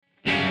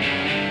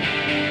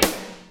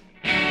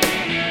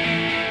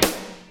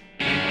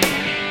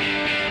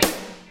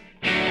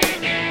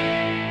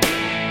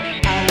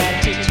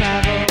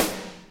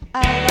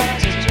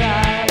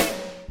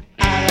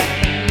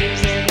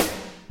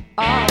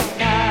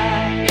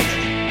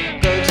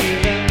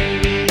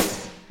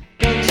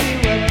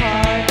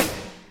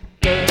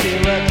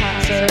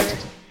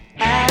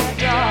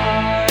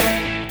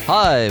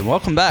Hi,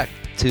 welcome back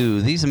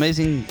to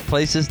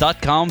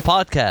TheseAmazingPlaces.com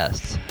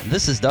podcast.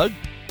 This is Doug.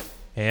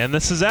 And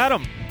this is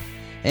Adam.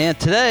 And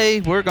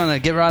today we're going to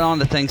get right on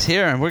to things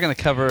here, and we're going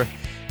to cover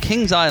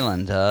Kings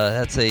Island.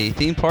 That's a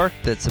theme park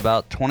that's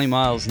about 20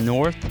 miles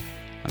north.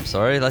 I'm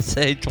sorry, let's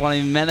say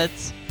 20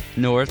 minutes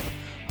north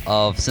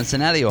of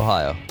Cincinnati,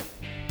 Ohio.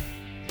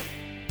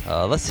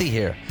 Let's see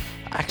here.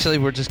 Actually,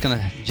 we're just going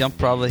to jump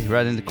probably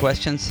right into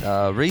questions.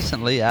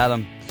 Recently,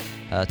 Adam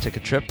took a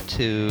trip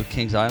to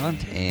Kings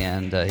Island,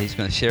 and he's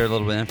going to share a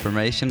little bit of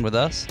information with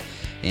us.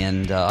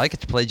 And I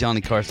get to play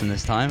Johnny Carson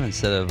this time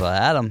instead of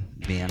Adam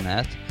being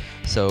that.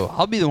 So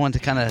I'll be the one to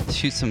kind of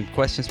shoot some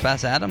questions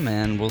past Adam,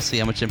 and we'll see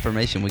how much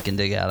information we can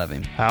dig out of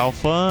him. How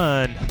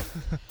fun.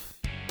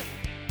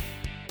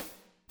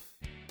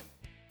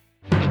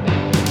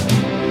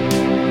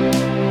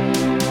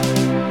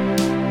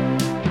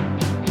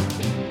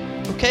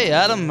 Okay,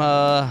 Adam,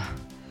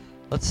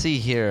 let's see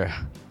here.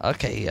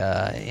 Okay,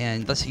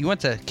 and let's see, you went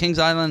to Kings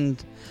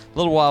Island a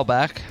little while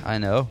back, I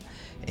know.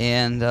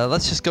 And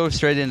let's just go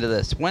straight into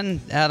this.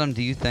 When, Adam,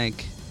 do you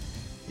think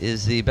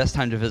is the best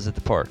time to visit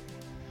the park?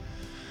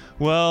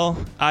 Well,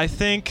 I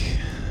think,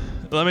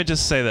 let me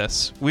just say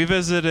this. We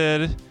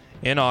visited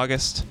in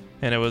August,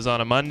 and it was on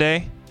a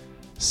Monday.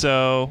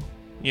 So,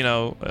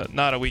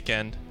 not a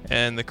weekend.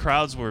 And the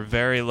crowds were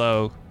very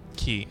low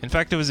key. In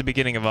fact, it was the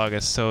beginning of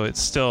August, so it's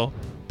still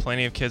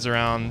plenty of kids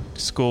around.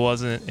 School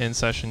wasn't in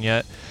session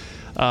yet.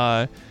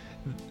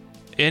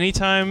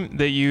 Anytime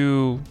that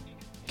you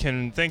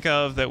can think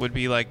of that would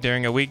be like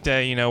during a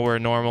weekday, where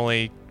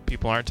normally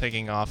people aren't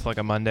taking off, like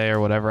a Monday or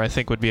whatever, I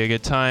think would be a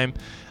good time.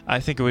 I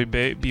think it would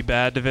be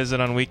bad to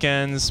visit on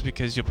weekends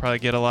because you'll probably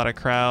get a lot of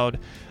crowd.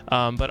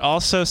 But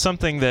also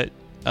something that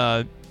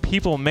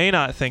people may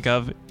not think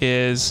of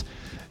is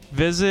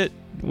visit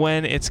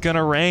when it's going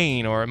to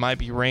rain or it might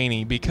be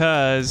rainy,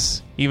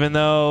 because even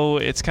though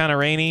it's kind of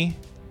rainy,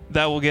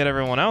 that will get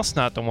everyone else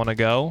not to want to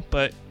go,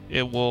 but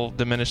it will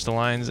diminish the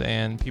lines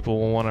and people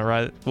will want to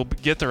ride, will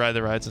get to ride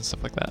the rides and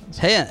stuff like that.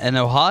 So. Hey, in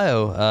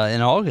Ohio,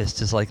 in August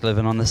is like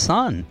living on the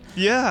sun.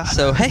 Yeah.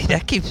 So, hey,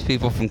 that keeps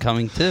people from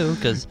coming too,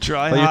 because your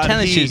hot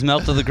tennis heat. shoes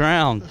melt to the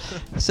ground.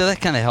 So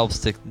that kind of helps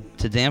to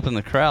dampen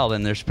the crowd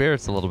and their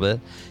spirits a little bit.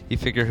 You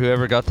figure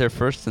whoever got there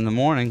first in the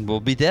morning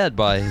will be dead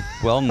by,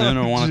 noon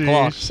or 1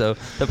 o'clock. So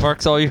the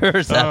park's all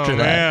yours after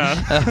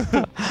that.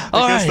 Man.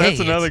 All I guess right,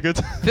 that's another good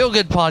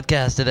feel-good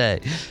podcast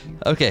today.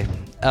 Okay.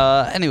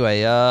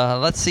 Anyway,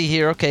 let's see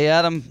here. Okay,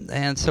 Adam.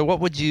 And so what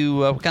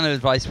kind of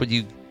advice would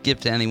you give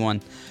to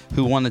anyone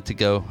who wanted to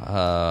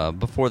go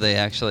before they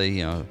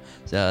actually,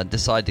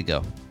 decide to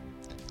go?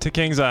 To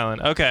Kings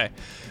Island. Okay.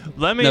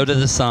 No to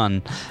the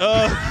sun.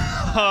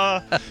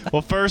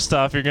 Well, first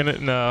off,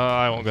 no,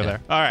 I won't go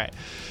there. All right.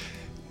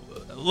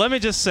 Let me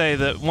just say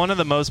that one of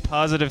the most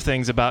positive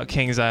things about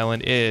Kings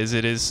Island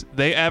is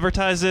they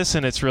advertise this,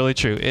 and it's really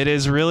true. It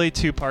is really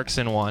 2 parks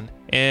in one.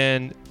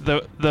 And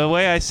the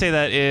way I say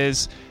that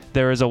is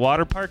there is a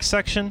water park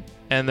section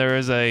and there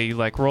is a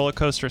roller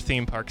coaster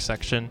theme park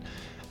section.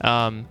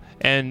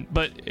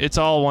 But it's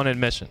all one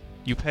admission.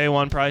 You pay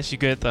one price, you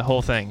get the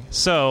whole thing.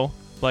 So,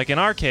 in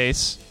our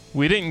case,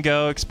 we didn't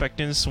go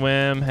expecting to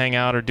swim, hang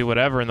out, or do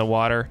whatever in the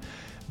water,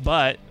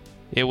 but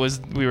we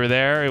were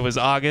there, it was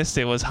August,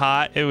 it was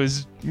hot, it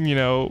was,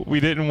 we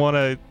didn't want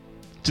to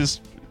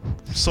just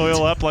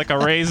soil up like a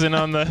raisin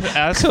on the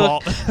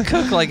asphalt.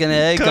 Cook like an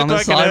egg on the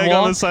like sidewalk. An egg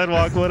on the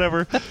sidewalk,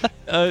 whatever.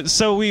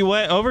 So we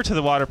went over to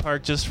the water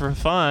park just for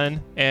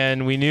fun,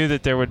 and we knew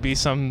that there would be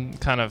some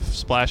kind of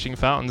splashing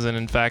fountains, and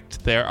in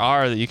fact there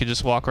are, that you could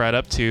just walk right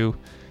up to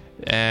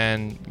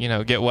and,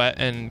 get wet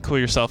and cool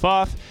yourself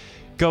off.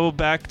 Go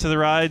back to the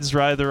rides,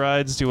 ride the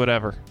rides, do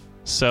whatever.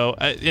 So,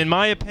 in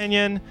my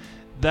opinion,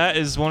 that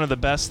is one of the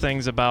best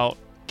things about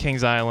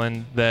Kings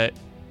Island, that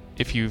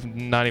if you're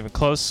not even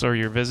close or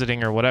you're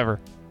visiting or whatever,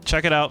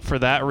 check it out for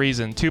that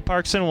reason. 2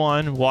 parks in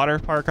one, water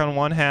park on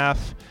one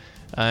half,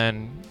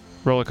 and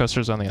roller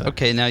coasters on the other.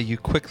 Okay, now you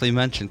quickly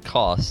mentioned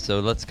cost,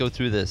 so let's go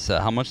through this.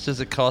 How much does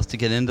it cost to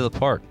get into the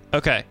park?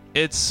 Okay,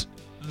 it's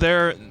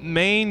their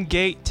main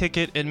gate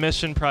ticket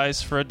admission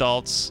price for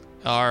adults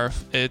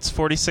it's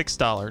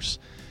 $46.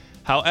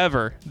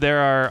 However, there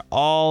are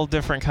all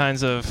different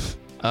kinds of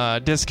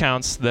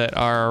discounts that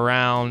are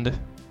around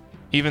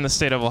even the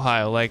state of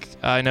Ohio.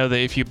 I know that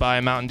if you buy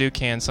a Mountain Dew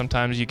can,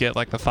 sometimes you get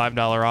the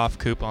 $5 off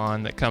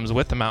coupon that comes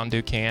with the Mountain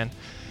Dew can.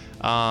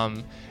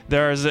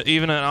 There is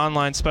even an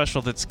online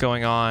special that's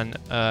going on.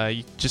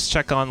 You just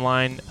check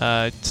online.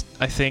 I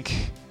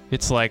think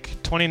it's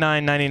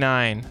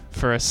 $29.99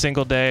 for a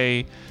single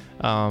day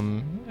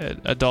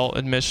adult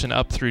admission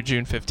up through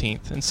June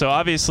 15th. And so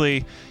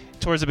obviously,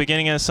 towards the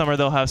beginning of the summer,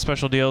 they'll have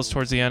special deals.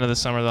 Towards the end of the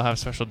summer, they'll have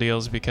special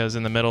deals, because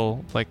in the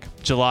middle,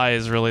 July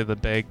is really the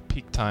big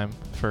peak time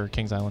for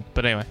Kings Island.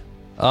 But anyway.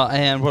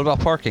 And what about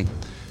parking?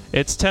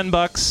 It's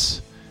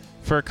 $10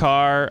 for a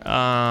car.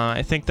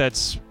 I think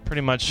that's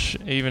pretty much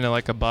even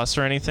a bus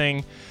or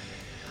anything.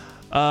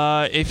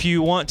 If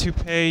you want to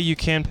pay, you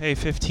can pay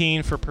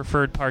 $15 for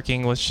preferred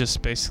parking, which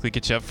just basically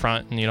gets you up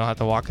front, and you don't have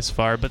to walk as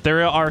far. But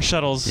there are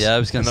shuttles. Yeah, I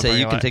was going to say,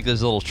 you can take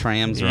those little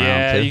trams around,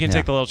 yeah, too. You can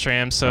take the little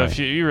trams. So Right. if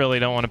you really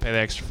don't want to pay the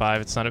extra $5,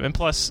 it's not. And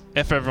plus,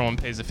 if everyone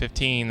pays the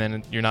 $15,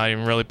 then you're not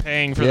even really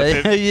paying for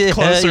the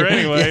closer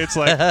anyway. It's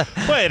like,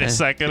 wait a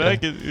second. I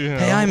could,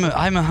 Hey,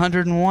 I'm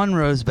 101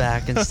 rows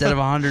back instead of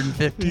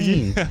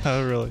 115.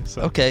 Yeah, really.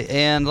 So. Okay,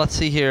 and let's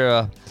see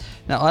here.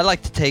 Now, I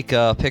like to take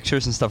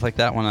pictures and stuff like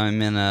that when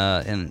I'm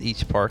in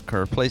each park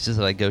or places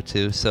that I go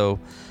to. So,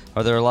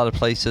 are there a lot of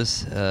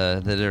places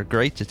that are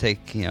great to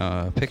take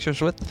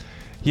pictures with?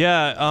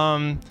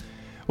 Yeah.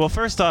 Well,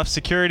 first off,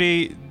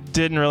 security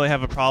didn't really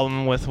have a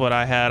problem with what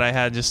I had. I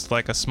had just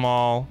like a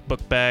small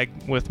book bag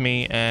with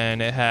me,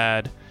 and it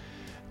had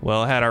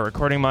our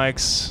recording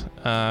mics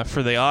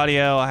for the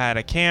audio. I had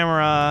a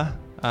camera.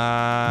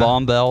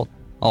 Bomb belt.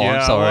 Oh, yeah,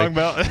 I'm sorry. Long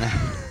belt.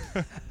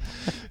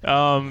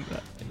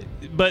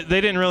 But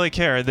they didn't really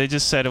care. They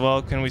just said,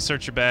 well, can we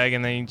search your bag?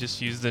 And then you just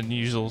use the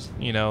usual,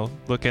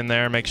 look in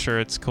there, make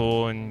sure it's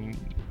cool, and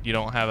you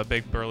don't have a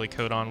big burly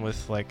coat on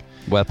with, like,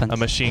 weapons, a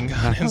machine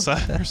gun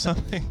inside or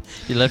something.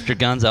 You left your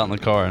guns out in the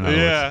car. In other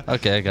words.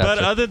 Okay, I got But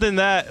other than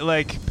that,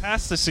 like,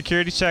 past the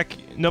security check,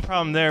 no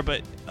problem there.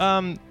 But,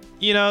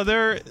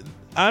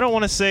 I don't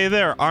want to say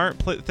there aren't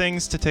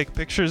things to take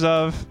pictures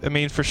of. I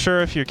mean, for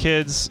sure, if your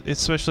kids,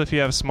 especially if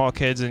you have small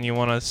kids and you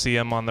want to see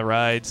them on the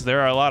rides,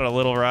 there are a lot of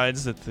little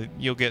rides that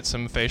you'll get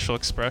some facial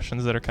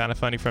expressions that are kind of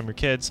funny from your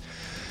kids.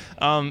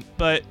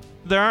 But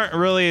there aren't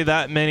really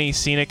that many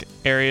scenic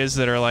areas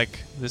that are like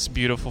this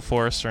beautiful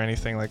forest or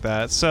anything like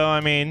that. So,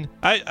 I mean,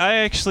 I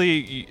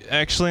actually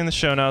in the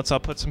show notes, I'll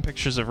put some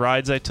pictures of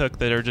rides I took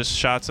that are just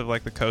shots of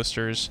like the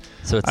coasters.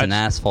 So it's an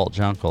asphalt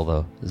jungle,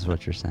 though, is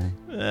what you're saying?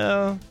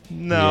 No.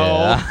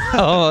 Yeah.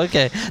 Oh,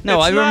 okay. No,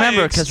 I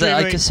remember because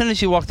as soon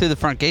as you walk through the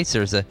front gates,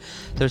 there's a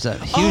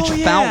huge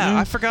fountain.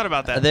 I forgot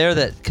about that.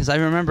 Because I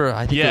remember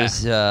I think it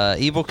was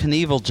Evel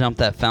Knievel jumped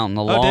that fountain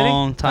a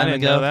long time ago. I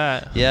didn't know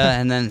that. Yeah,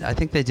 and then I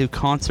think they do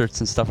concerts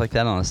and stuff like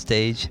that on a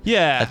stage.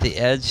 Yeah. At the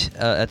edge,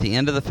 at the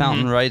end of the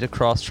fountain, right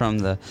across from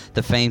the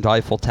famed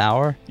Eiffel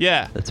Tower.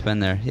 Yeah. That's been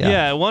there.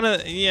 Yeah.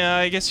 Yeah.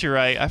 I guess you're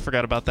right. I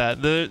forgot about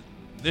that.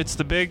 It's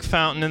the big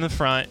fountain in the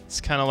front. It's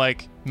kind of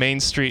like Main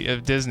Street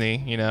of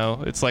Disney,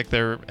 It's like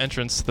their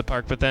entrance to the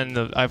park. But then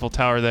the Eiffel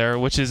Tower there,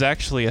 which is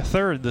actually a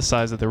third the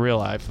size of the real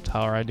Eiffel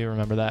Tower. I do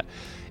remember that.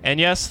 And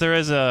yes, there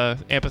is a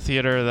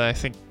amphitheater that I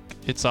think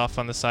it's off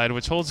on the side,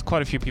 which holds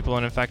quite a few people.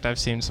 And in fact, I've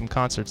seen some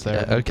concerts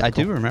there. I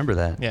do remember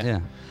that. Yeah.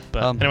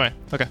 But anyway,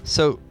 okay.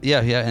 So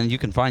yeah, and you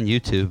can find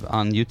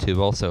on YouTube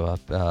also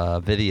a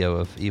video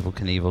of Evel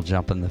Knievel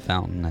jumping the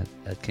fountain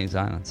at Kings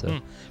Island. So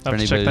for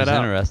anybody who's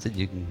interested,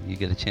 you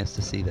get a chance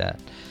to see that.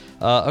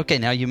 Okay,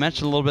 now you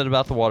mentioned a little bit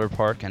about the water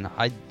park, and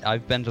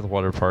I've been to the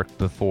water park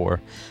before.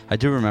 I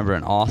do remember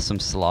an awesome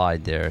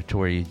slide there to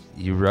where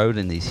you rode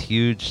in these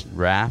huge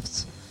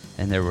rafts,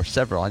 and there were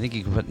several. I think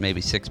you could put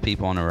maybe 6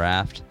 people on a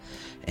raft,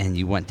 and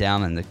you went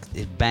down and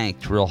it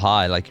banked real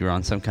high like you were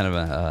on some kind of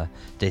a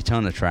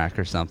Daytona track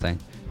or something.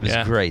 It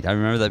was great. I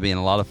remember that being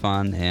a lot of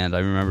fun, and I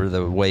remember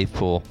the wave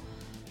pool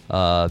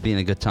being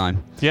a good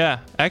time. Yeah,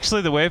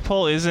 actually the wave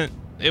pool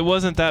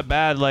wasn't that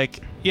bad.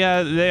 Like,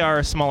 yeah, they are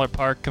a smaller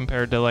park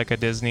compared to like a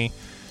Disney,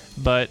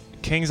 but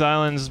Kings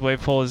Island's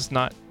wave pool is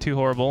not too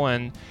horrible.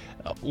 And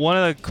one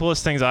of the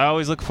coolest things I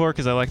always look for,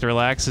 because I like to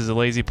relax, is a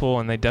lazy pool,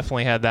 and they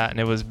definitely had that, and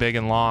it was big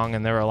and long,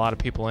 and there were a lot of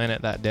people in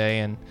it that day.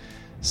 And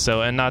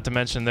not to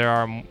mention there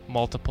are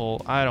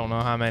multiple, I don't know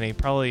how many,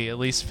 probably at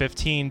least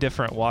 15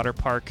 different water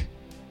park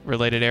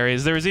related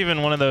areas. There was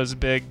even one of those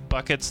big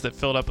buckets that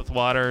filled up with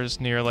waters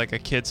near like a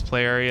kids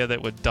play area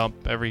that would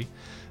dump every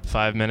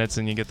 5 minutes,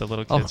 and you get the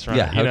little kids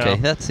running. Yeah, okay.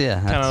 That's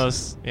kind of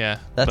those. Yeah,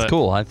 that's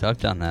cool. I've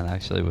done that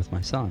actually with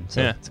my son.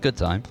 So it's a good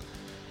time.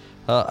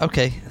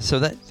 Okay, so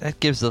that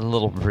gives a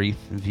little brief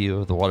view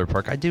of the water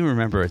park. I do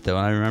remember it though,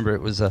 and I remember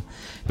it was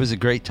a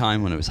great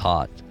time when it was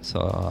hot. So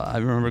I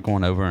remember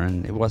going over,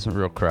 and it wasn't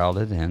real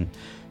crowded, and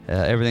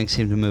everything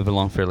seemed to move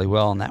along fairly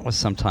well. And that was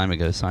some time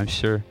ago, so I'm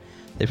sure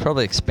they've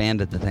probably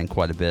expanded the thing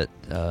quite a bit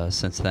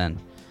since then.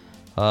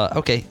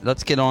 Okay,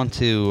 let's get on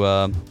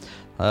to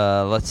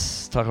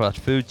let's talk about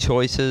food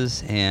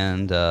choices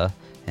and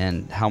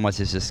how much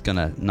is this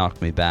gonna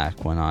knock me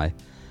back when I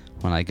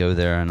go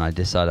there and I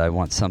decide I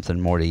want something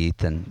more to eat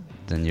than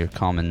your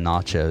common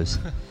nachos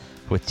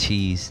with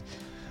cheese.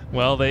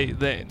 Well, they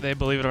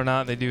believe it or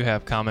not, they do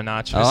have common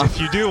nachos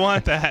if you do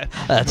want that.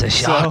 That's a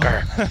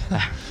shocker.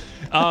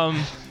 So,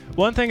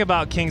 one thing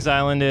about Kings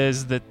Island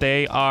is that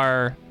they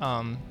are,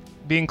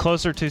 being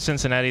closer to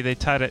Cincinnati, they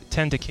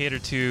tend to cater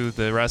to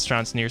the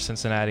restaurants near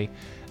Cincinnati.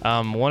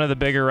 One of the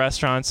bigger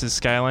restaurants is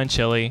Skyline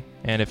Chili,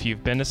 and if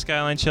you've been to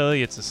Skyline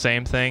Chili, it's the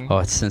same thing. Oh,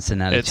 it's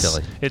Cincinnati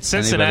chili. It's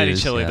Cincinnati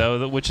chili,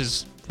 though, which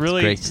is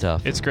really great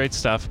stuff. It's great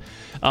stuff.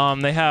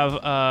 They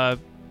have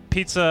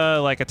pizza,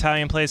 like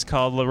Italian place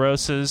called La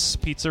Rosa's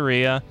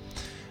Pizzeria.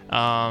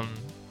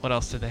 What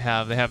else do they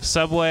have? They have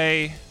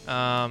Subway.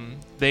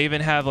 They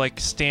even have like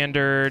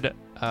standard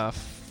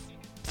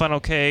funnel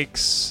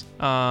cakes,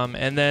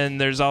 and then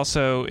there's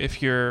also,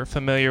 if you're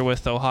familiar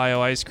with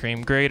Ohio ice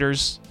cream,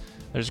 Grater's.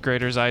 There's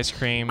Grater's ice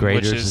cream,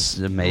 Grater's which is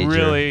a major,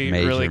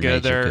 really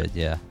good. They're good,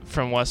 yeah.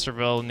 from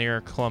Westerville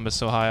near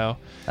Columbus, Ohio.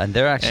 And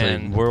they're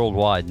actually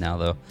worldwide now,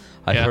 though.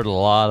 I've heard a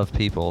lot of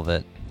people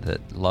that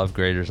love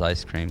Grater's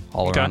ice cream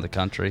all around the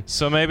country.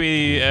 So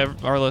maybe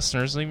our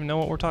listeners don't even know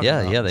what we're talking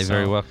about. Yeah, they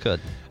very well could.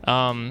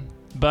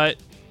 But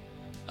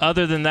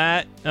other than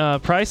that,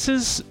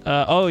 prices,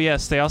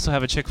 yes, they also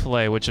have a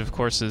Chick-fil-A, which of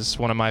course is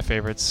one of my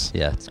favorites.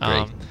 Yeah, it's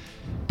great.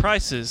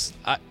 Prices,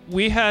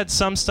 we had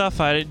some stuff.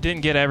 I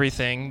didn't get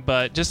everything,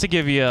 but just to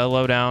give you a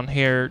lowdown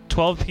here,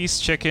 12-piece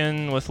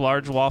chicken with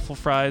large waffle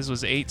fries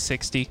was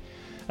 $8.60.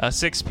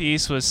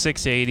 6-piece was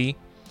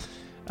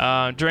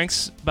 $6.80.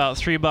 Drinks about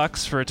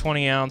 $3 for a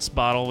 20-ounce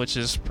bottle, which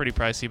is pretty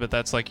pricey, but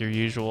that's like your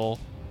usual.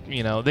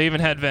 They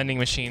even had vending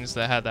machines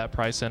that had that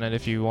price in it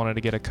if you wanted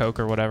to get a Coke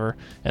or whatever,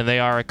 and they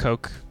are a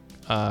Coke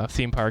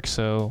theme park,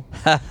 so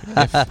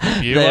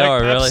if you they like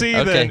are Pepsi, really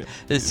okay.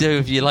 then so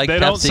if you like they Pepsi,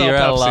 don't sell you're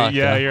out of Pepsi. luck.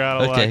 Yeah, you're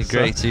out of luck. Okay,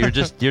 great. So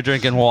you're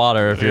drinking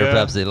water if you're a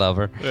Pepsi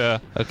lover. Yeah.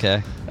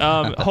 Okay.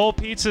 Whole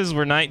pizzas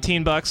were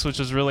 $19, which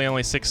was really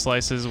only 6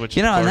 slices. Which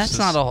and that's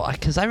not all,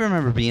 because I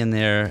remember being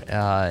there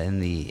in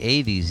the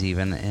 '80s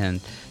even, and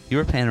you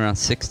were paying around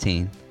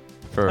 $16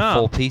 for a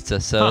full pizza,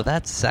 so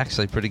that's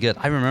actually pretty good.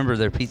 I remember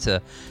their pizza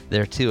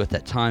there too at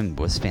that time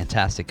was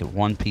fantastic at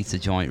one pizza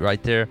joint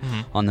right there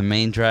on the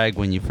main drag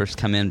when you first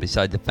come in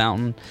beside the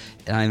fountain.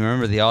 And I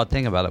remember the odd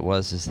thing about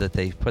it is that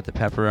they put the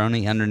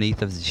pepperoni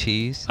underneath of the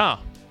cheese. Oh,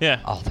 yeah.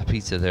 Oh, the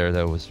pizza there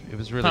though was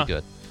really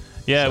good.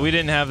 Yeah, we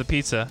didn't have the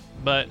pizza,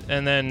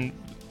 and then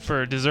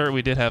for dessert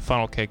we did have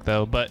funnel cake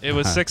though, but it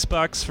was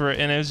 $6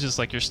 and it was just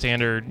like your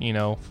standard,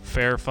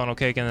 fair funnel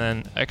cake, and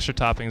then extra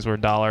toppings were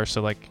 $1,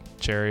 so like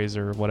cherries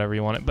or whatever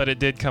you wanted, but it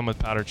did come with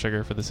powdered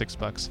sugar for the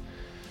 $6.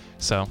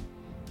 So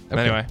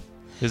anyway,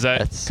 does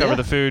that cover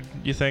the food,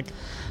 you think?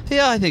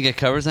 Yeah, I think it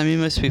covers. I mean,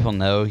 most people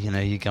know,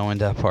 you go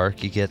into a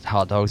park, you get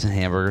hot dogs and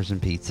hamburgers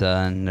and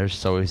pizza, and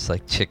there's always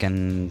like chicken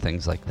and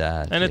things like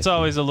that. And it's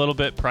always a little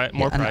bit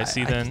more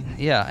pricey than.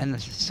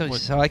 And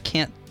so I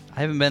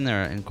haven't been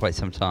there in quite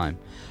some time.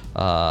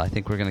 I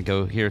think we're going to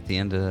go here at the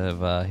end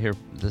of here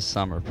this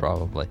summer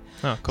probably.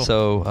 Oh, cool.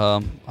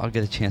 So I'll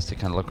get a chance to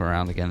kind of look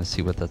around again and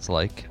see what that's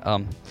like.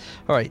 All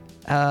right.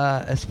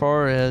 As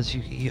far as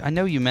I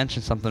know you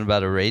mentioned something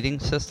about a rating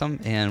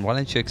system, and why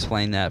don't you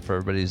explain that for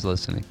everybody who's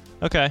listening?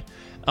 Okay.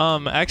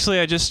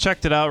 Actually, I just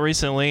checked it out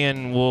recently,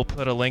 and we'll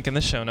put a link in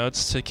the show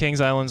notes to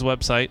Kings Island's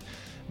website.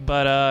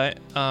 But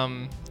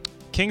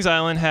Kings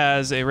Island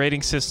has a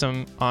rating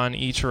system on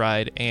each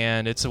ride,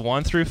 and it's a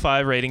 1 through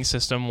 5 rating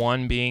system,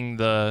 1 being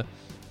the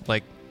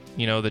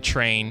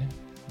train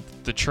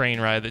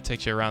ride that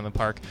takes you around the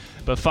park,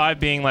 but 5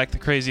 being like the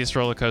craziest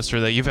roller coaster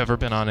that you've ever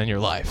been on in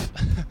your life.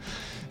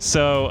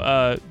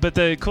 So, but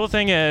the cool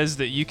thing is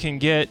that you can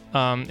get,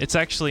 it's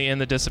actually in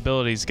the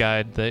disabilities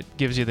guide that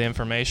gives you the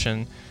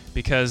information,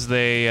 because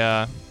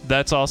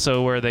that's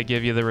also where they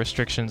give you the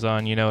restrictions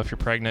on, if you're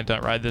pregnant,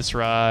 don't ride this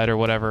ride or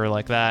whatever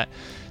like that.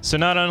 So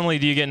not only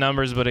do you get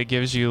numbers, but it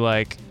gives you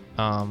like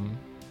the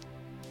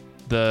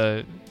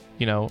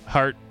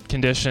heart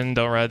condition,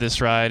 don't ride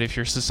this ride. If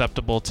you're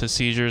susceptible to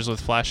seizures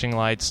with flashing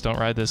lights, don't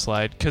ride this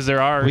ride, because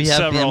there are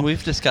several.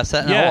 We've discussed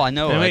that. Yeah, I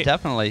know.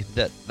 Definitely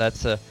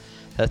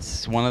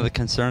that's one of the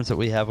concerns that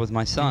we have with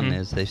my son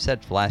is they've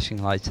said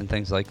flashing lights and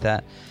things like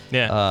that.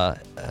 Yeah.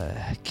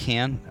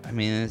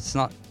 It's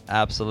not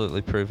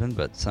absolutely proven,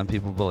 but some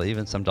people believe,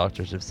 and some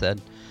doctors have said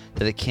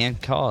that it can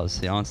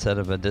cause the onset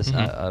of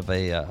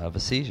a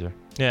seizure.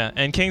 Yeah,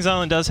 and Kings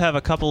Island does have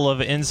a couple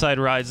of inside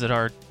rides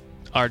that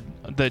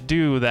that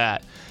do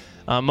that.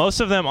 Most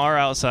of them are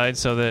outside,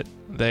 so that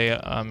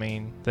there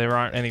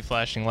aren't any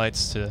flashing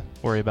lights to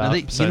worry about.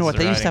 They used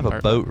to have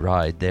a boat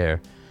ride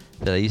there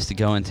that I used to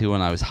go into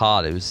when I was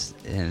hot. Is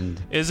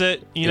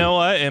it?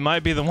 What? It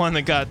might be the one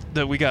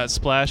that we got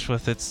splashed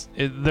with.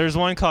 There's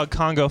one called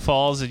Congo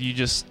Falls that you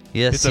just.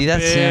 Yeah, it's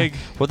big.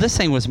 Well, this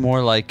thing was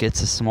more like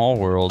It's a Small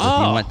World if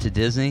you went to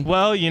Disney.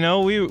 Well,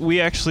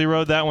 we actually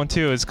rode that one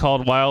too. It's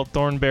called Wild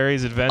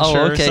Thornberry's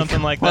Adventure or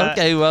something like that.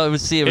 Okay, well, it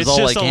was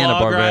all like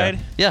Hanna-Barbera. Ride,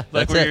 yeah,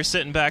 like where you're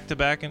sitting back to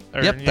back.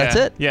 That's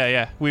it.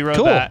 Yeah. We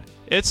rode that.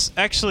 It's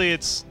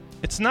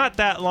not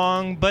that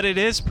long, but it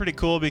is pretty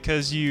cool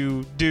because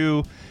you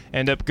do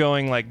end up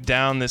going like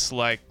down this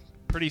like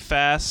pretty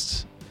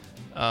fast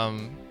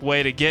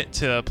way to get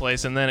to a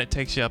place, and then it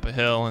takes you up a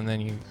hill, and then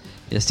you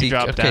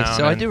drop down.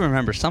 So I do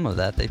remember some of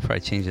that. They probably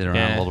changed it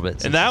around a little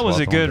bit. And that was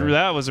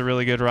a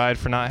really good ride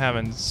for not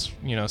having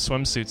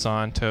swimsuits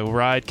on to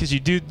ride, because you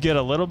do get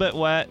a little bit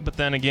wet, but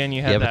then again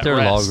you had that but their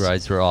rest. log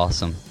rides were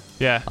awesome.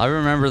 Yeah, I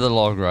remember the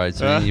log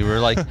rides. I mean, you were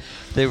like,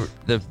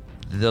 the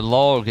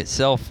log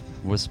itself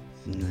was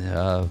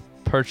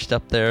perched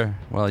up there.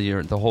 Well,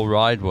 the whole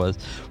ride was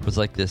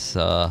like this.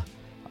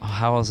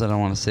 How was it? I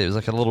want to say it was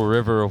like a little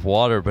river of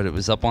water, but it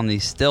was up on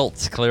these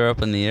stilts, clear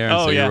up in the air,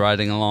 and you're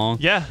riding along.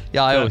 Yeah.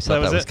 I always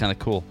thought that was kind of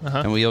cool.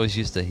 And we always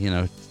used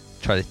to,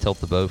 try to tilt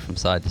the boat from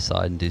side to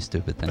side and do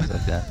stupid things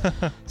like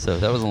that. So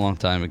that was a long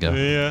time ago.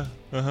 Yeah.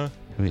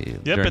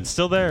 Yep, it's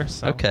still there.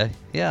 So. Okay,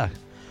 yeah.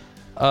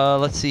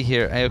 Let's see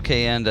here.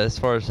 Okay, and as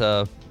far as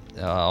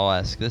I'll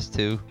ask this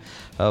too.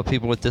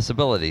 People with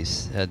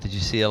disabilities. Did you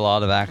see a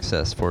lot of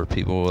access for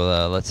people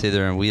with, let's say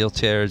they're in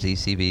wheelchairs,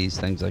 ECVs,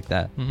 things like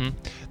that? Mm-hmm.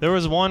 There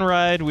was one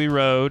ride we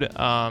rode.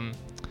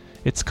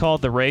 It's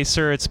called the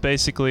Racer. It's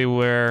basically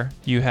where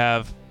you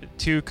have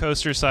two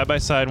coasters side by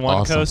side.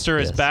 One coaster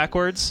is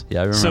backwards. Yeah,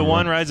 I remember. So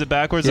one rides it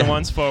backwards and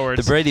one's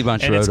forwards. The Brady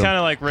Bunch and rode it's them. Kind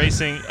of like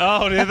racing.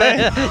 Oh, did they?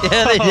 Yeah,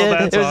 they did.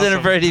 That's It was in a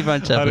awesome. Brady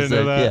Bunch episode. I didn't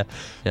know that.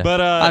 Yeah.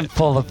 But I'm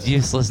full of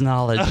useless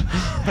knowledge.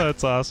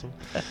 That's awesome.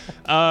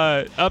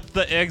 Up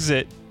the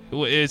exit,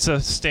 it's a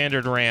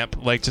standard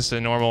ramp, like just a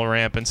normal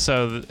ramp. And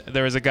so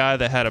there was a guy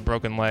that had a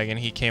broken leg, and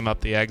he came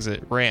up the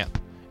exit ramp.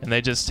 And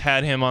they just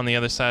had him on the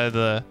other side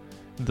of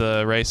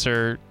the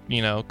racer,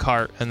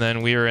 cart. And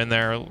then we were in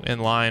there in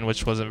line,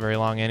 which wasn't very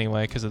long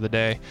anyway because of the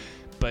day.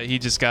 But he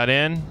just got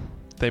in.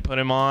 They put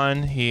him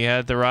on. He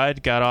had the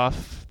ride, got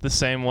off the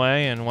same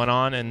way, and went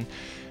on.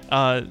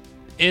 And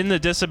in the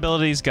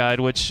disabilities guide,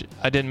 which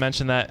I didn't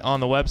mention that on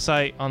the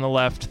website, on the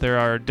left there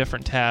are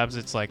different tabs.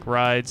 It's like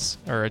rides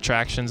or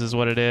attractions is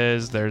what it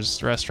is.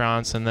 There's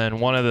restaurants, and then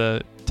one of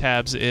the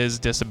tabs is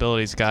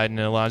disabilities guide, and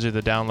it allows you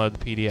to download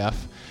the PDF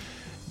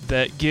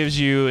that gives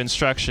you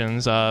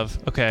instructions of,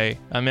 okay,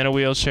 I'm in a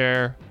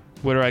wheelchair.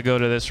 Where do I go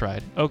to this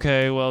ride?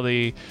 Okay, well,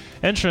 the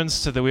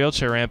entrance to the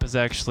wheelchair ramp is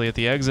actually at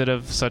the exit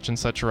of such and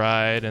such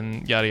ride,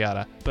 and yada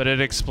yada. But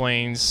it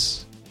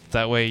explains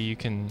that way you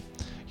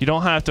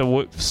don't have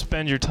to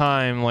spend your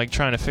time like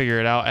trying to figure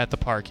it out at the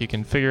park. You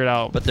can figure it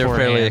out. But they're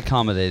fairly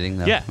accommodating,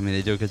 though. Yeah. I mean,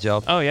 they do a good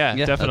job. Oh yeah,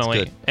 definitely.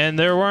 That's good. And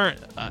there weren't.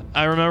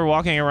 I remember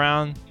walking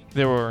around.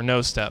 There were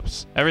no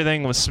steps.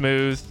 Everything was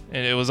smooth,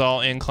 and it was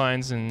all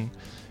inclines and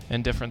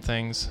different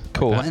things.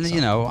 Cool. Like that,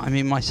 And so. I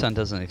mean, my son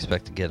doesn't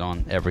expect to get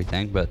on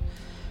everything, but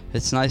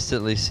it's nice to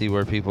at least see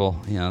where people,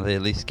 they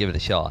at least give it a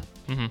shot.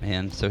 Mm-hmm.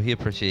 And so he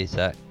appreciates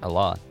that a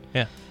lot.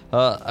 Yeah.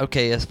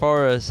 Okay, as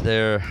far as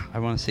I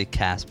want to say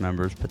cast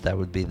members, but that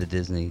would be the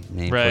Disney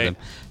name for them.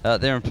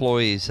 Their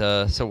employees.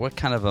 So what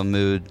kind of a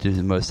mood do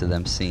most of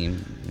them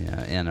seem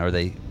in? Are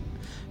they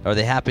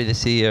happy to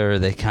see you, or are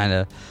they kind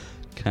of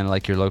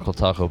like your local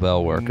Taco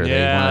Bell worker?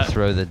 Yeah. They want to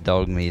throw the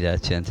dog meat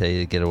at you and tell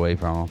you to get away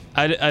from them.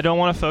 I don't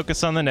want to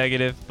focus on the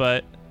negative,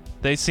 but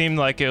they seemed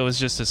like it was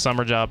just a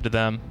summer job to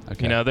them.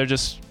 Okay. They're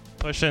just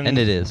pushing. And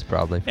it is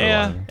probably for a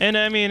lot of them. And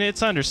I mean,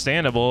 it's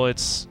understandable.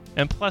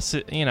 And plus,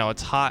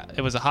 it's hot.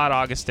 It was a hot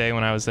August day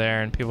when I was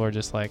there, and people were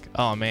just like,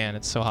 "Oh man,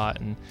 it's so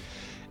hot,"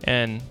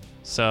 and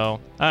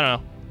so I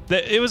don't know.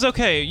 It was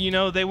okay.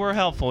 They were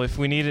helpful. If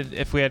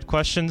we had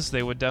questions,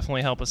 they would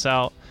definitely help us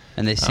out.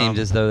 And they seemed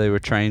as though they were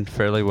trained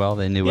fairly well.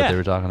 They knew what they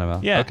were talking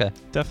about. Yeah. Okay.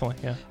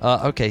 Definitely.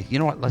 Yeah. Okay. You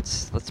know what?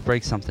 Let's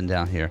break something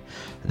down here.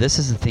 This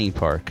is a theme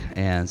park,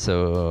 and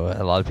so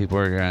a lot of people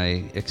are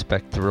going to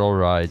expect thrill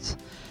rides.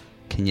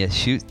 Can you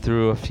shoot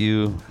through a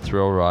few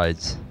thrill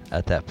rides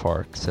at that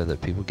park so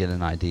that people get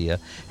an idea,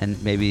 and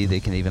maybe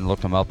they can even look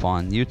them up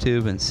on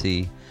YouTube and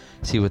see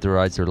what the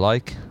rides are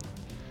like?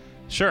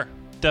 Sure.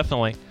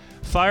 Definitely.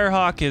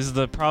 Firehawk is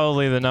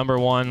probably the number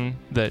one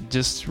that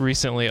just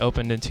recently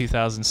opened in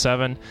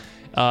 2007.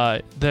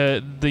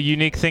 The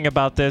unique thing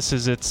about this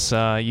is it's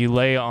you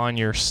lay on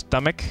your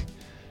stomach,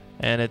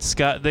 and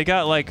they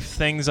got like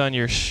things on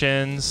your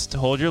shins to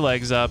hold your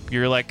legs up.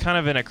 You're like kind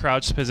of in a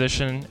crouched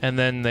position, and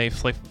then they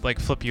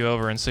flip you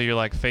over, and so you're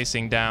like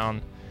facing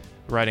down,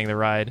 riding the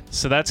ride.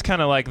 So that's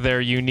kind of like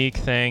their unique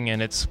thing,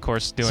 and it's of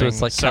course doing. So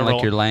it's like kind of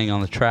like you're laying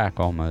on the track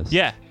almost.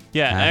 Yeah.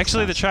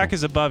 Actually, the track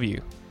is above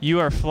you. You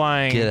are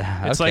flying.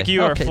 It's like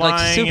you are flying.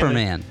 Like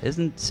Superman.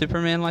 Isn't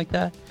Superman like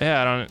that?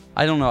 Yeah,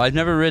 I don't know. I've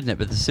never ridden it,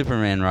 but the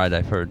Superman ride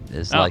I've heard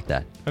is like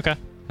that. Okay.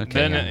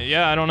 Okay. Then,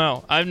 I don't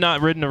know. I've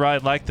not ridden a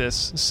ride like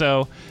this,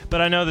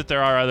 but I know that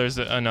there are others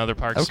in other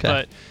parks. Okay.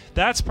 But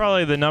that's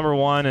probably the number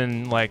one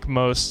and like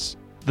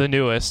the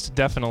newest,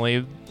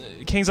 definitely.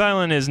 Kings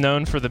Island is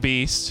known for the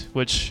Beast,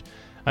 which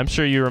I'm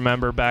sure you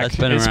remember back. It's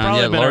been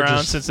probably around. been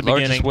around since the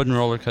beginning. Largest wooden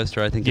roller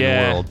coaster I think in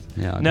the world.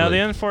 Yeah. Now the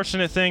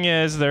unfortunate thing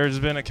is there's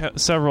been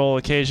several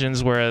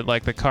occasions where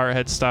like the cart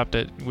had stopped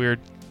at weird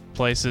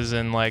places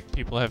and like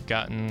people have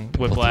gotten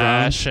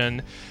whiplash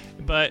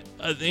but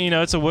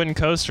it's a wooden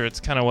coaster. It's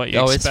kind of what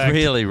you expect. Oh, it's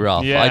really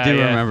rough. Yeah, I do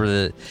remember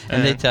that,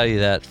 and they tell you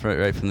that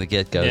right from the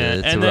get-go. Yeah. That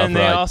it's and a rough then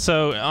they ride.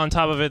 also, on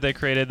top of it, they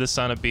created the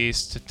Son of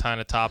Beast to kind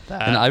of top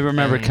that. And I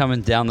remember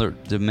coming down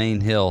the main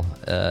hill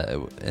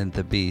in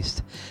the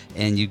Beast,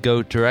 and you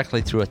go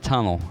directly through a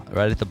tunnel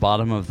right at the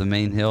bottom of the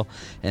main hill,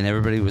 and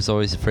everybody was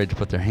always afraid to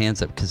put their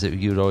hands up because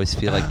you'd always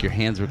feel like your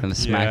hands were going to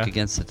smack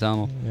against the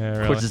tunnel. Yeah,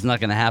 really. Of course, it's not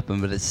going to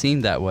happen, but it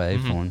seemed that way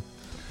from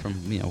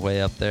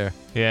way up there.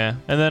 Yeah,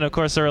 and then of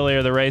course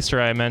earlier the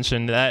Racer I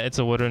mentioned, that it's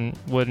a wooden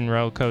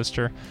roller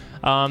coaster.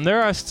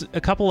 There are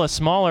a couple of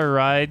smaller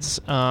rides.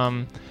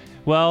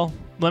 Well,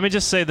 let me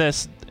just say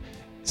this: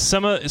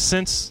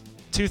 since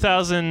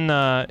 2000,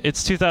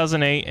 it's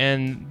 2008,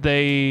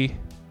 and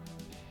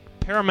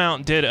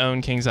Paramount did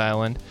own Kings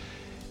Island.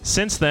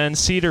 Since then,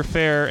 Cedar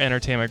Fair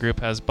Entertainment Group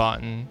has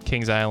bought in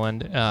Kings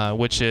Island,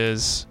 which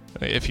is,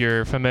 if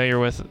you're familiar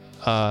with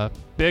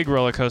big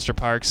roller coaster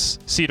parks,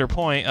 Cedar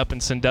Point up in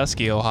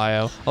Sandusky,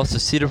 Ohio. Oh, so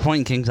Cedar Point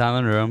and Kings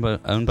Island are owned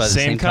by the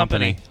same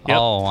company. Yep.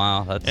 Oh,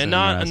 wow. That's and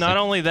not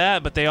only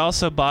that, but they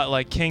also bought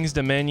like Kings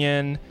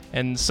Dominion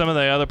and some of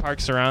the other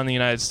parks around the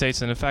United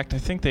States. And in fact, I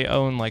think they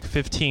own like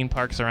 15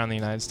 parks around the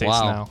United States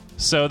now.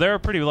 So they're a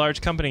pretty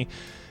large company.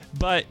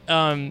 But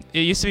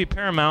it used to be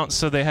Paramount,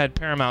 so they had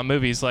Paramount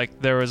movies.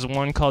 Like there was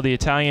one called The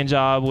Italian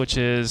Job, which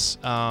is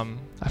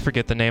I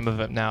forget the name of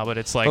it now, but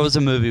it's like it was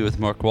a movie with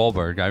Mark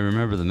Wahlberg. I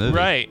remember the movie.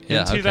 Right.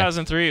 Yeah, in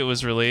 2003 it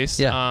was released.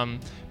 Yeah.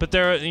 But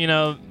there,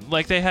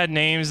 like they had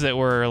names that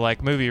were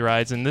like movie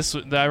rides, and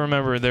I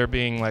remember there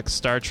being like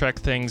Star Trek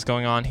things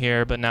going on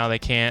here, but now they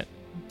can't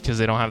because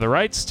they don't have the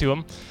rights to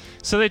them.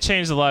 So they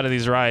changed a lot of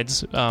these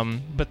rides.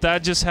 But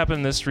that just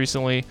happened this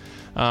recently.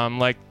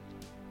 Like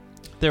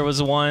there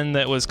was one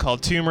that was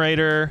called Tomb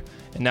Raider,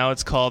 and now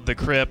it's called The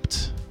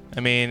Crypt. I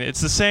mean,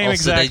 it's the same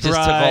exact ride. They just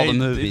took all the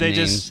movie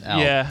names out.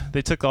 Yeah,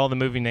 they took all the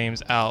movie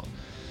names out.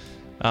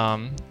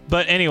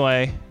 But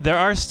anyway, there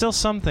are still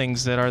some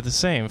things that are the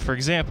same. For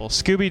example,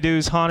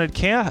 Scooby-Doo's Haunted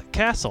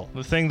Castle,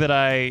 the thing that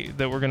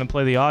we're going to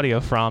play the audio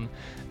from,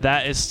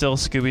 that is still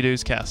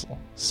Scooby-Doo's castle.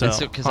 So,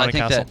 because I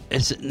think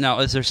castle.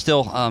 Is there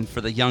still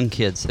for the young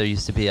kids? There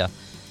used to be a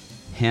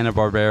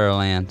Hanna-Barbera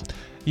land.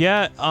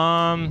 Yeah,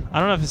 I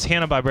don't know if it's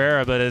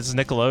Hanna-Barbera, but it's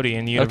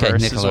Nickelodeon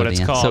Universe is what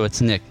it's called. So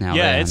it's Nick now.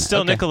 Yeah, it's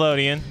still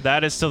Nickelodeon.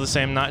 That is still the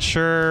same. Not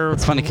sure.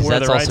 It's funny because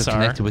that's also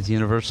connected with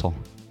Universal,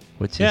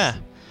 which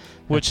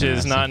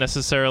is not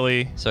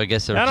necessarily. So I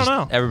guess I don't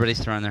know. Everybody's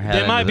throwing their hat.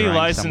 They might be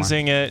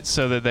licensing it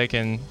so that they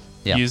can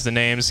use the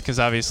names, because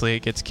obviously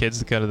it gets kids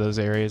to go to those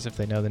areas if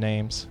they know the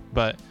names.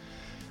 But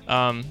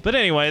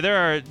anyway, there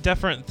are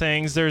different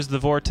things. There's the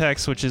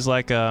Vortex, which is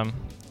like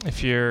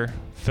if you're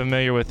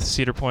familiar with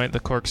Cedar Point, the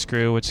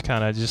corkscrew, which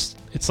kind of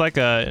it's like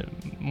a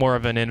more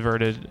of an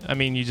inverted. I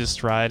mean, you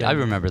just ride. I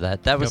remember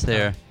that. That was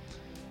there.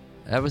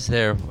 That was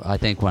there, I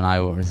think, when I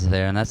was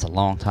there, and that's a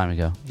long time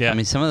ago. Yeah. I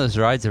mean, some of those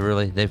rides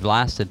they've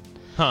lasted.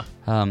 Huh.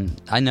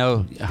 I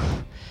know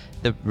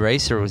the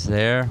racer was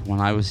there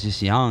when I was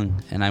just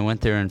young, and I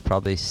went there in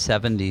probably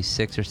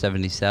 76 or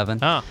 77.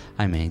 Oh.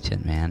 I'm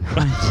ancient, man.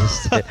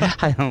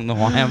 I don't know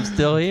why I'm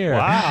still here.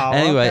 Wow.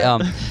 Anyway,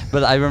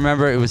 but I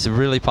remember it was a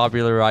really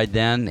popular ride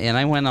then, and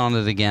I went on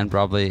it again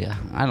probably,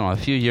 I don't know, a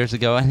few years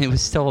ago, and it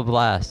was still a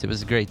blast. It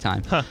was a great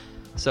time. Huh.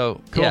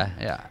 So, cool.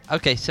 Yeah.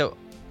 Okay, so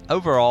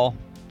overall,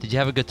 did you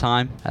have a good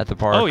time at the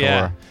park? Oh,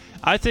 yeah.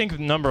 I think,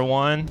 number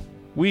one,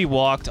 we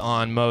walked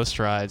on most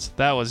rides.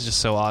 That was just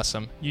so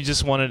awesome. You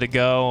just wanted to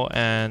go,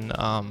 and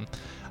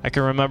I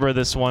can remember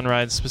this one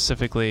ride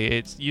specifically.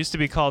 It used to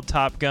be called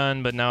Top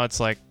Gun, but now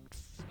it's like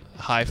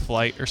High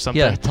Flight or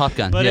something. Yeah, Top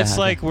Gun. But it's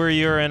like where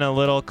you're in a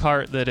little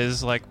cart that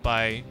is like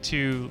by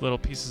two little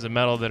pieces of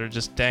metal that are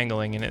just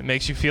dangling, and it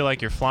makes you feel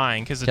like you're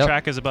flying because the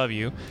track is above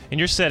you, and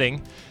you're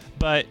sitting.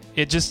 But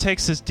it just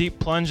takes this deep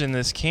plunge in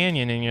this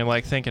canyon, and you're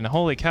like thinking,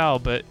 holy cow,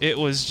 but it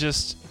was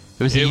just...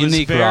 It was a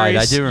unique ride.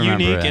 I do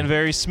remember unique and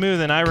very smooth,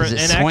 and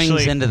it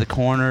swings into the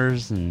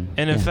corners, and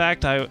in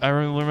fact, I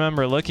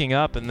remember looking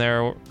up, and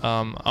there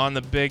on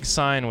the big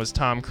sign was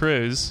Tom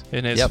Cruise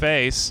in his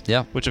face,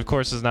 which of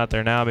course is not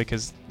there now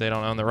because they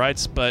don't own the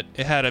rights. But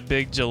it had a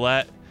big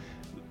Gillette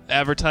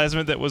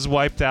advertisement that was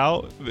wiped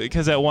out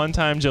because at one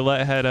time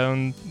Gillette had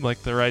owned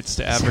like the rights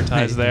to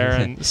advertise there,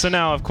 and so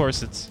now of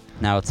course it's.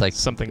 Now it's like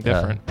something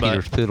different.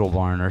 Peter's Poodle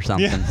Barn or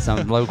something,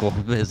 some local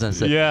business.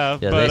 They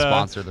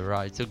sponsor the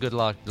ride. So good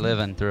luck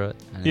living through it.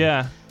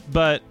 Yeah,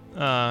 but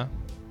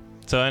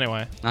so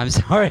anyway. I'm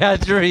sorry I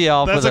threw you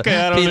off with okay.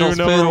 I don't Peter's even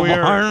know Poodle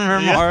Barn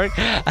remark.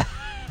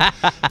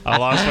 I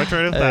lost my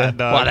train of thought,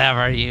 dog.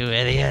 Whatever, you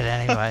idiot.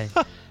 Anyway.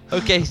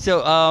 Okay,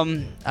 so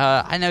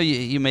I know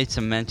you made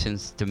some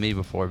mentions to me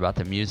before about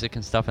the music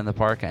and stuff in the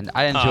park, and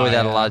I enjoy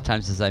that a lot of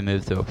times as I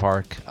move through a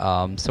park.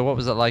 So what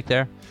was it like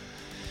there?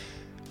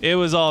 It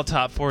was all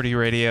top 40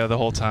 radio the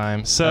whole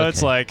time. So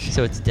it's like...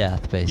 So it's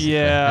death, basically.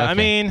 Yeah, I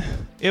mean,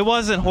 it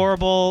wasn't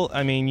horrible.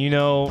 I mean,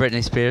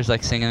 Britney Spears,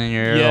 like, singing in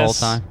your ear the whole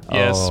time?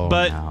 Yes,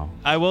 but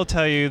I will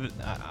tell you...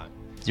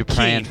 You're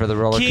praying for the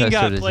roller coaster. Keen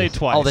got played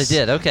twice. Oh, they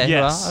did? Okay.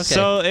 Yes. Well, okay.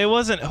 So it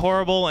wasn't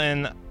horrible,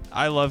 and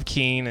I love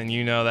Keen, and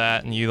you know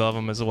that, and you love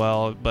him as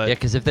well. But yeah,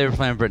 because if they were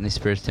playing Britney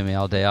Spears to me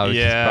all day, I would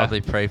just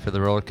probably pray for the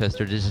roller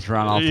coaster to just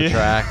run off the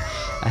track.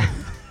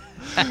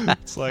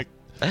 It's like...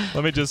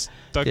 Let me just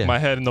duck my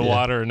head in the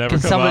water and never come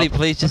up. Can somebody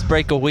please just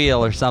break a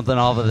wheel or something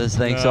off of this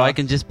thing so I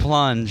can just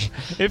plunge?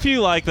 If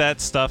you like that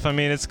stuff, I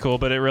mean, it's cool,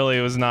 but it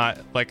really was not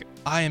like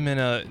I am in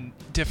a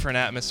different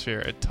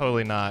atmosphere.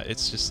 Totally not.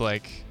 It's just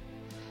like...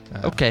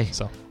 okay.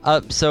 So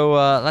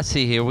let's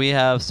see here. We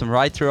have some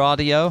ride-through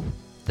audio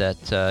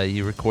that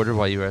you recorded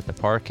while you were at the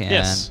park. And,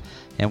 yes.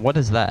 And what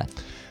is that?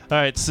 All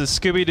right. It's the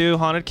Scooby-Doo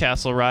Haunted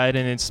Castle ride,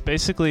 and it's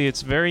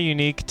very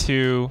unique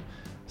to...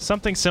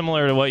 something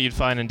similar to what you'd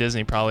find in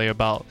Disney, probably,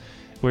 about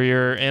where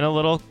you're in a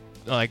little,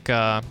 like,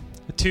 a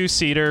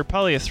two-seater,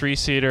 probably a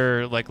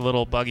three-seater, like,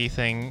 little buggy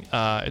thing.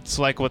 It's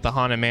like what the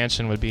Haunted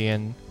Mansion would be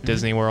in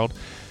Disney World.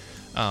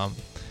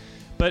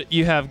 But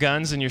you have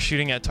guns and you're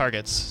shooting at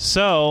targets.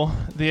 So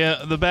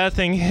the bad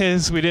thing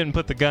is we didn't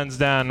put the guns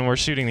down and we're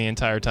shooting the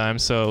entire time.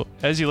 So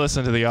as you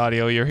listen to the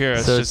audio, you'll hear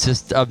us. So it's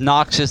just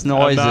obnoxious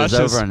noises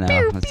over and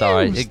out. It's all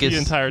right. It gets the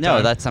entire time.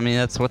 No,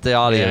 that's what the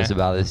audio is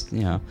about. Is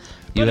you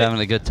having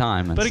a good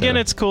time. But again,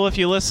 it's cool if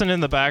you listen in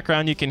the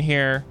background. You can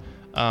hear.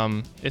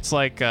 It's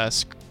like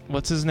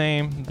what's his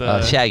name?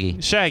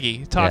 Shaggy.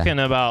 Shaggy talking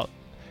about.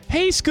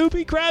 Hey,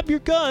 Scooby, grab your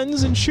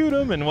guns and shoot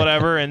them and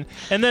whatever. and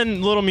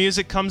then little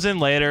music comes in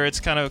later.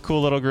 It's kind of a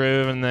cool little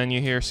groove, and then you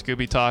hear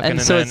Scooby talking.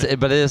 And so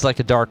but it is like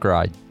a dark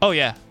ride. Oh,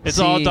 yeah. It's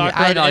all dark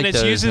ride, like and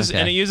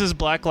it uses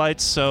black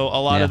lights, so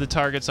a lot of the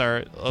targets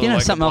are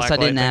something else I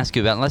didn't ask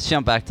you about. Let's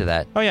jump back to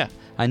that. Oh, yeah.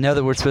 I know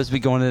that we're supposed to be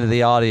going into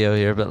the audio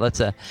here, but let's.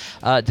 Do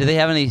they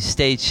have any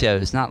stage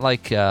shows? Not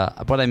like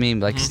what I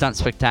mean, like stunt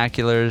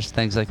spectaculars,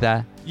 things like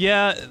that.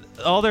 Yeah,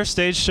 all their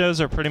stage shows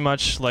are pretty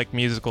much like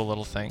musical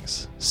little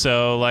things.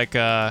 So, like,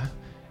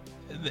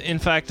 in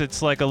fact,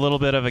 it's like a little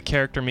bit of a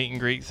character meet and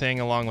greet thing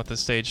along with the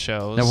stage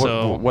show.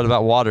 Now, what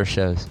about water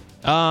shows?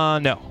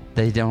 No.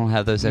 They don't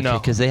have those actually?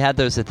 Because they had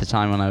those at the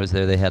time when I was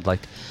there. They had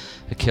like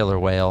a killer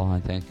whale, I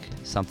think,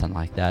 something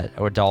like that,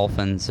 or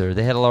dolphins, or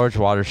they had a large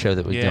water show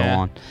that would go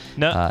on.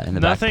 No, in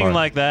the nothing back part.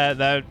 like that.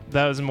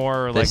 That was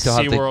more like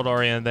SeaWorld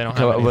oriented. They don't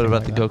have anything What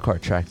about like the that.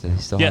 go-kart track? Do they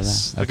still have that?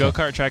 Yes, the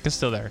go-kart track is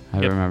still there. I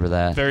remember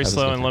that. Very that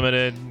slow and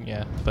limited.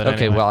 Yeah. But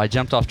okay, anyway. well, I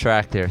jumped off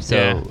track there.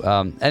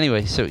 So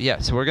anyway, so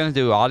we're gonna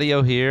do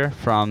audio here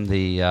from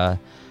the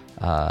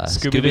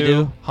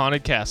Scooby-Doo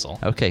Haunted Castle.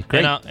 Okay,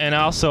 great. And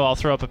also I'll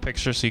throw up a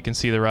picture so you can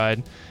see the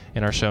ride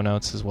in our show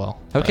notes as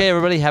well. Okay,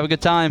 everybody, have a good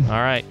time. All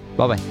right.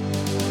 Bye-bye.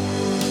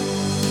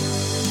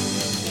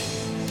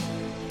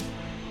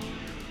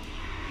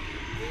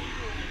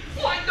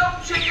 Why,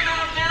 don't chicken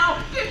out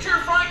now! Get your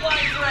front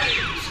legs ready!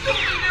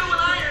 Scooby-Doo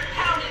and I are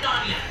counting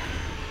on you!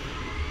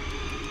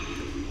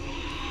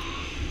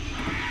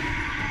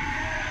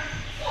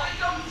 Why,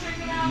 don't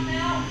chicken out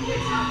now! Get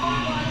your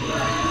front legs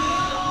ready!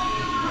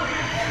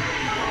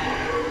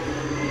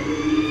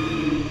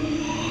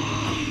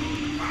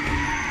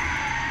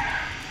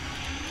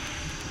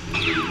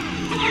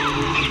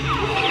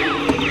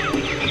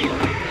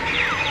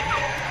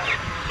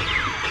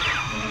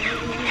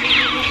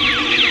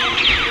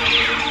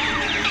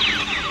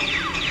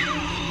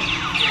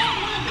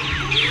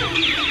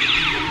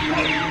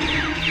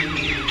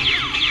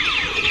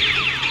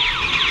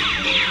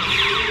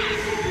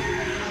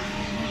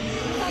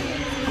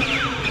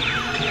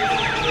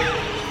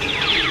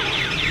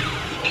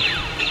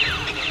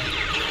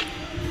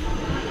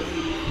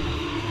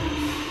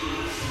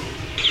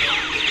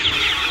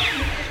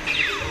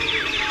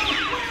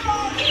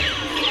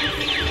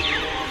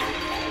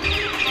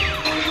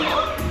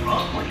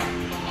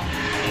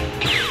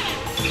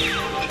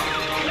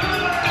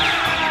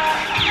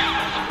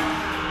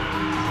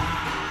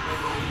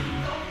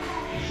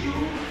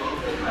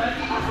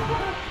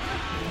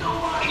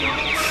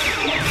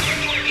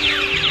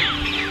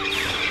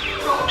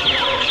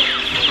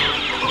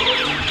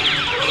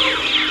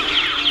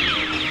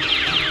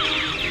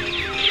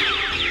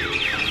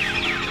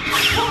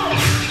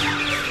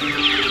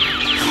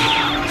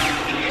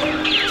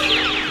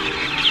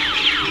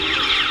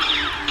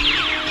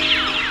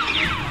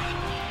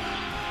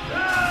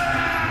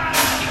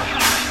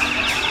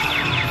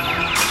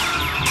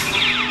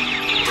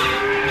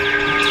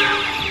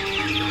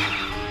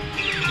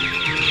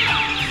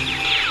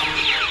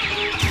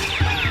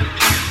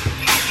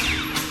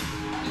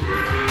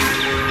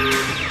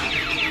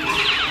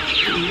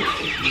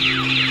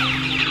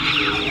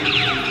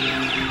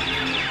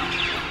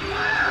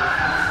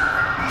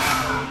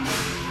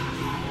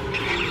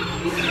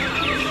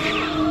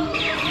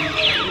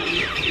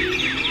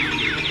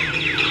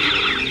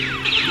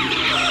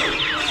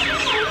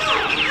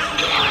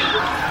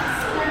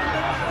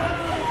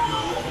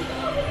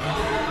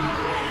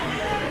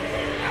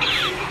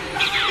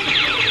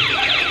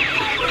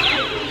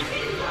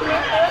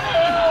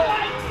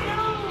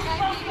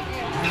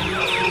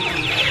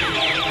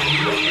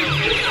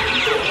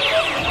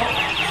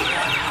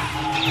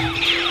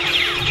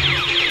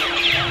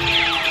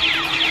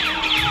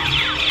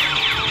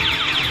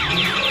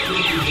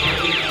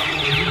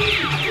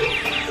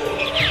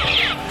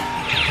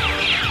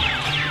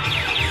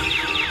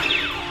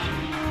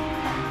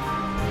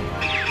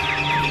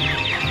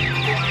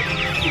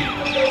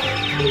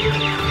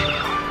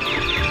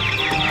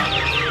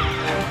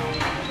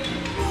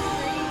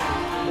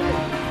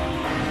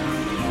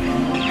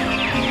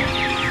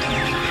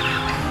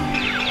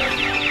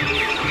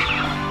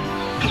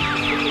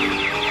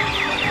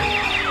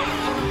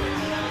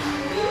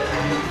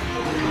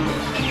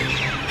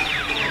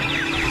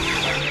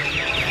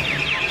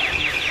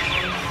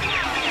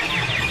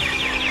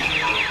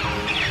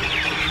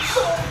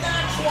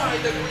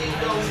 The green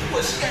ghost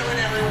was scaring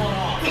everyone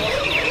off.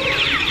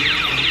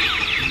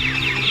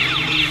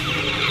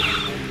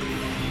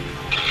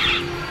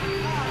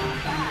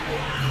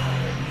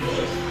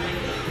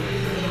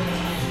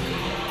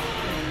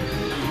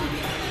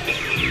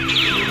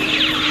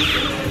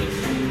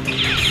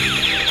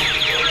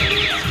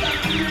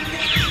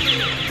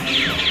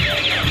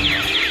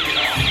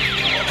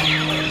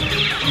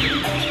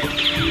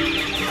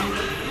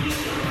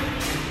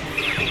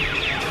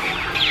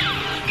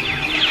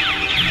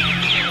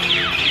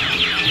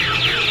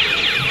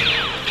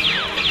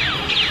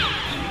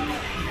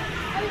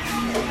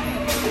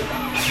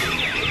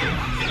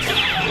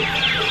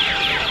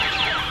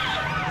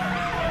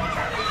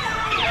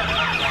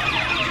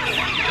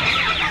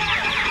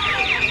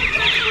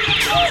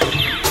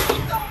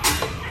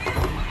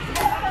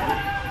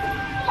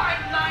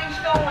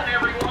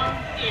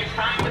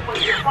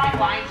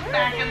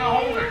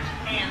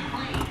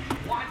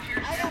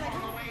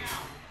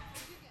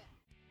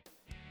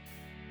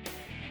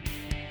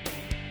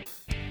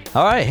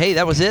 All right, hey,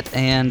 that was it,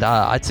 and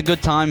it's a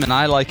good time, and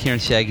I like hearing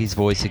Shaggy's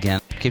voice again.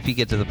 If you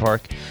get to the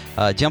park,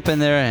 jump in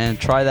there and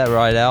try that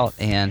ride out,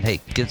 and hey,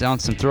 get on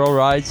some thrill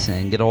rides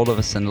and get a hold of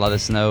us and let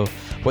us know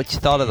what you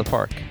thought of the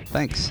park.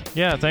 Thanks.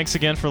 Yeah, thanks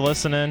again for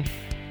listening.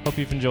 Hope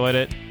you've enjoyed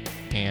it,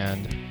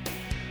 and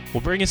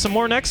we'll bring you some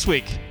more next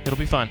week. It'll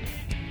be fun.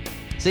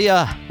 See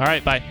ya. All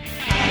right, bye.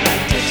 I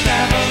like to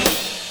travel,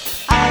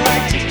 I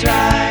like to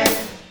drive,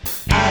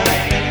 I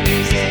like the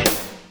music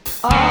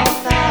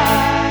all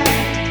night.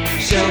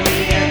 Show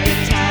me a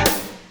good time,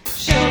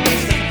 show me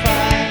some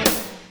fun,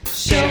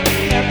 show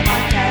me a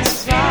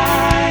podcast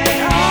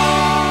right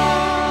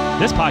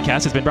on. This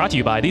podcast has been brought to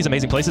you by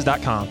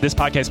TheseAmazingPlaces.com. This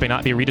podcast may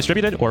not be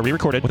redistributed or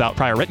re-recorded without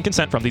prior written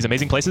consent from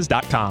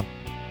TheseAmazingPlaces.com.